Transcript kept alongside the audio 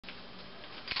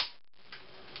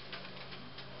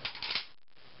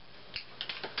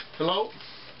Hello?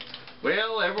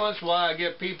 Well, every once in a while I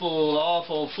get people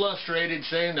awful frustrated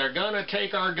saying they're going to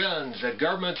take our guns. The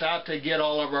government's out to get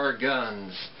all of our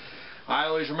guns. I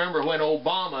always remember when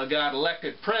Obama got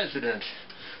elected president.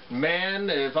 Man,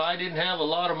 if I didn't have a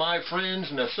lot of my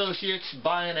friends and associates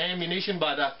buying ammunition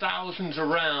by the thousands of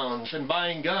rounds and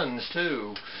buying guns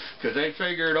too, because they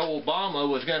figured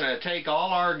Obama was going to take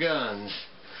all our guns.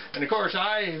 And of course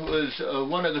I was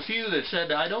one of the few that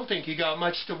said, I don't think you got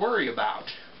much to worry about.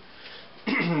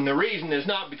 The reason is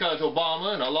not because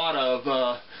Obama and a lot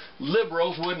of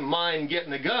liberals wouldn't mind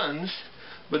getting the guns,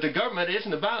 but the government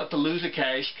isn't about to lose a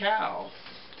cash cow.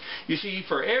 You see,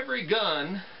 for every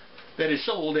gun that is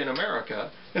sold in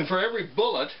America, and for every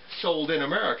bullet sold in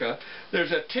America,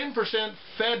 there's a 10%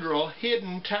 federal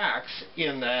hidden tax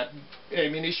in that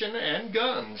ammunition and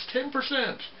guns.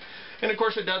 10%. And of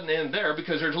course it doesn't end there,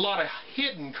 because there's a lot of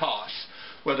hidden costs,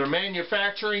 whether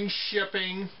manufacturing,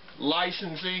 shipping,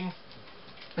 licensing.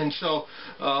 And so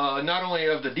not only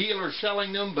of the dealers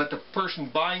selling them, but the person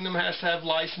buying them has to have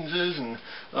licenses, and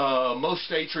most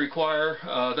states require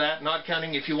that, not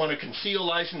counting if you want a concealed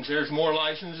license. There's more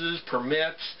licenses,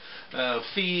 permits,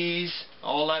 fees,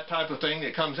 all that type of thing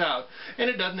that comes out. And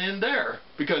it doesn't end there,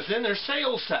 because then there's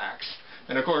sales tax.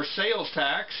 And of course sales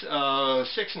tax,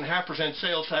 6.5%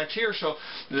 sales tax here, so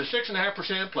the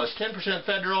 6.5% plus 10%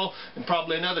 federal and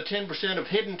probably another 10% of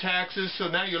hidden taxes, so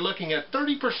now you're looking at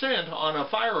 30% on a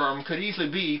firearm could easily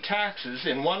be taxes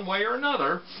in one way or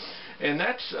another. And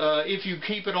that's if you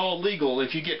keep it all legal.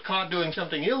 If you get caught doing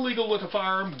something illegal with a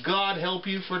firearm, God help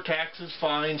you for taxes,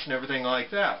 fines, and everything like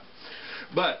that.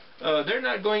 But they're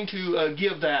not going to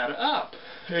give that up.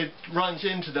 It runs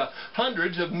into the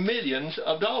hundreds of millions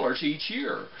of dollars each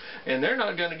year. And they're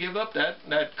not going to give up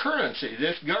that currency.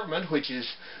 This government, which is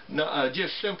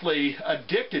just simply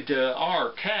addicted to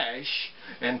our cash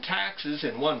and taxes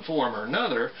in one form or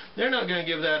another, they're not going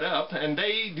to give that up. And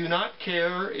they do not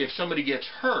care if somebody gets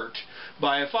hurt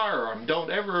by a firearm.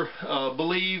 Don't ever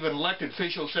believe an elected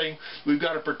official saying we've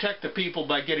got to protect the people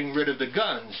by getting rid of the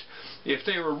guns. If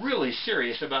they were really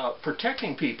serious about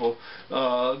protecting people,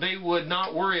 they would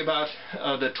not worry about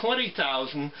the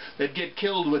 20,000 that get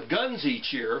killed with guns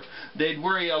each year. They'd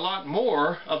worry a lot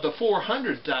more of the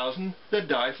 400,000 that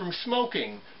die from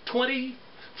smoking.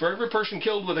 For every person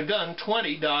killed with a gun,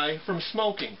 20 die from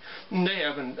smoking. And they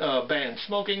haven't banned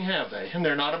smoking, have they? And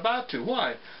they're not about to.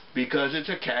 Why? Because it's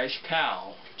a cash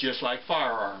cow, just like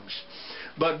firearms.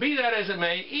 But be that as it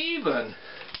may, even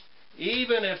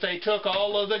if they took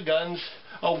all of the guns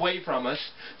away from us,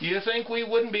 do you think we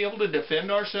wouldn't be able to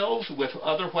defend ourselves with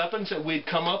other weapons that we'd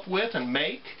come up with and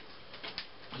make?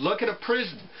 Look at a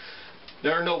prison.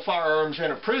 There are no firearms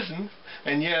in a prison,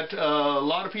 and yet a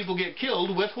lot of people get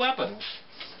killed with weapons.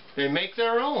 They make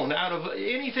their own out of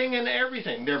anything and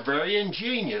everything. They're very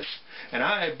ingenious. And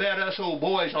I bet us old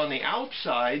boys on the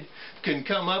outside can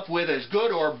come up with as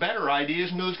good or better ideas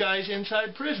than those guys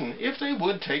inside prison if they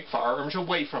would take firearms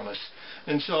away from us.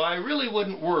 And so I really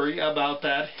wouldn't worry about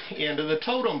that end of the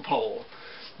totem pole.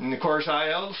 And of course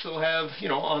I also have,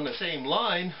 on the same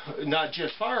line, not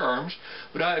just firearms,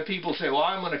 but I have people say, well,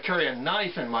 I'm going to carry a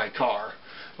knife in my car,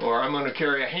 or I'm going to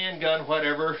carry a handgun,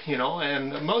 whatever,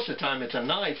 and most of the time it's a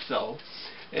knife though.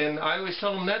 And I always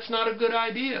tell them that's not a good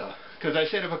idea. Because I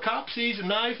said if a cop sees a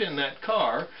knife in that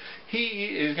car,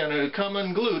 he is going to come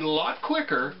unglued a lot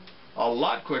quicker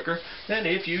than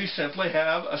if you simply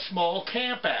have a small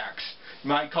camp axe. You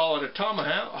might call it a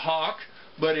tomahawk,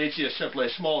 but it's just simply a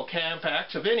small camp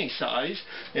axe of any size,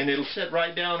 and it'll sit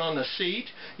right down on the seat.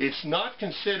 It's not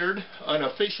considered an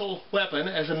official weapon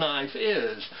as a knife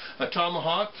is. A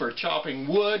tomahawk for chopping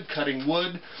wood, cutting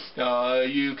wood.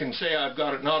 You can say I've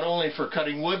got it not only for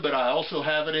cutting wood, but I also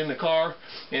have it in the car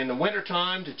in the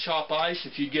wintertime to chop ice.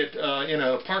 If you get in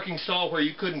a parking stall where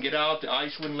you couldn't get out, the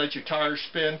ice wouldn't let your tires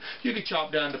spin, you could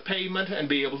chop down the pavement and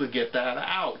be able to get that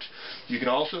out. You can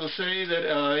also say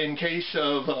that in case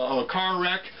of a car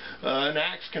wreck, an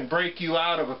axe can break you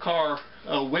out of a car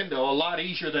window a lot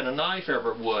easier than a knife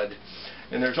ever would.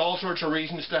 And there's all sorts of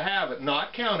reasons to have it,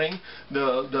 not counting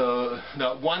the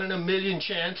 1 in a million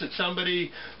chance that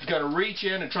somebody is going to reach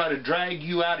in and try to drag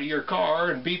you out of your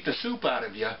car and beat the soup out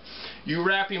of you. You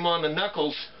wrap him on the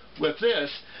knuckles with this,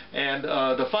 and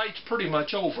the fight's pretty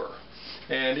much over.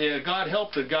 And God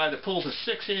help the guy that pulls a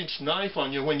 6-inch knife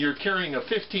on you when you're carrying a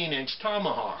 15-inch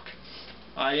tomahawk.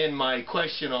 I end my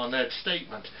question on that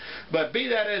statement. But be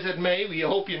that as it may, we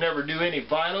hope you never do any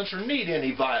violence or need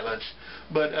any violence.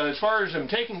 But as far as them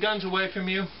taking guns away from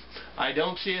you, I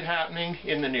don't see it happening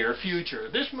in the near future.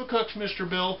 This McCook's Mr.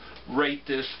 Bill. Rate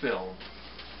this film.